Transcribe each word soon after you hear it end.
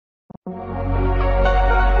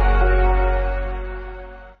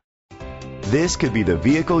This could be the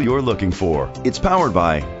vehicle you're looking for. It's powered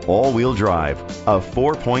by all-wheel drive, a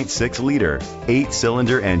 4.6-liter,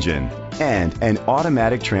 8-cylinder engine, and an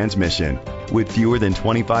automatic transmission. With fewer than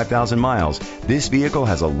 25,000 miles, this vehicle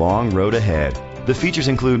has a long road ahead. The features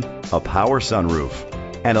include a power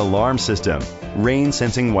sunroof, an alarm system,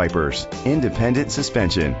 rain-sensing wipers, independent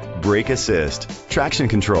suspension, brake assist, traction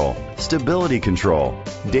control, stability control,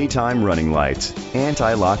 daytime running lights,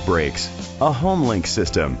 anti-lock brakes, a home link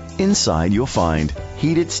system. Inside you'll find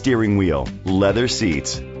heated steering wheel, leather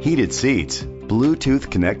seats, Bluetooth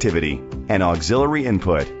connectivity, an auxiliary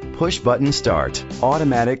input, push-button start,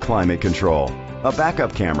 automatic climate control, a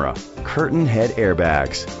backup camera, curtain head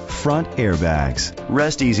airbags, front airbags.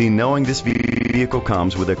 Rest easy knowing this vehicle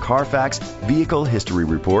comes with a Carfax Vehicle History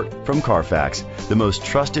Report from Carfax, the most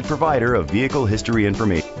trusted provider of vehicle history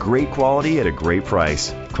information. Great quality at a great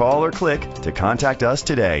price. Call or click to contact us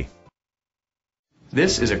today.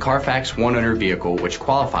 This is a Carfax one-owner vehicle which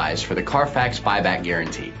qualifies for the Carfax buyback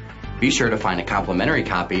guarantee. Be sure to find a complimentary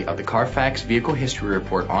copy of the Carfax Vehicle History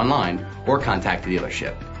Report online or contact the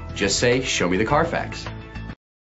dealership. Just say, "Show me the Carfax."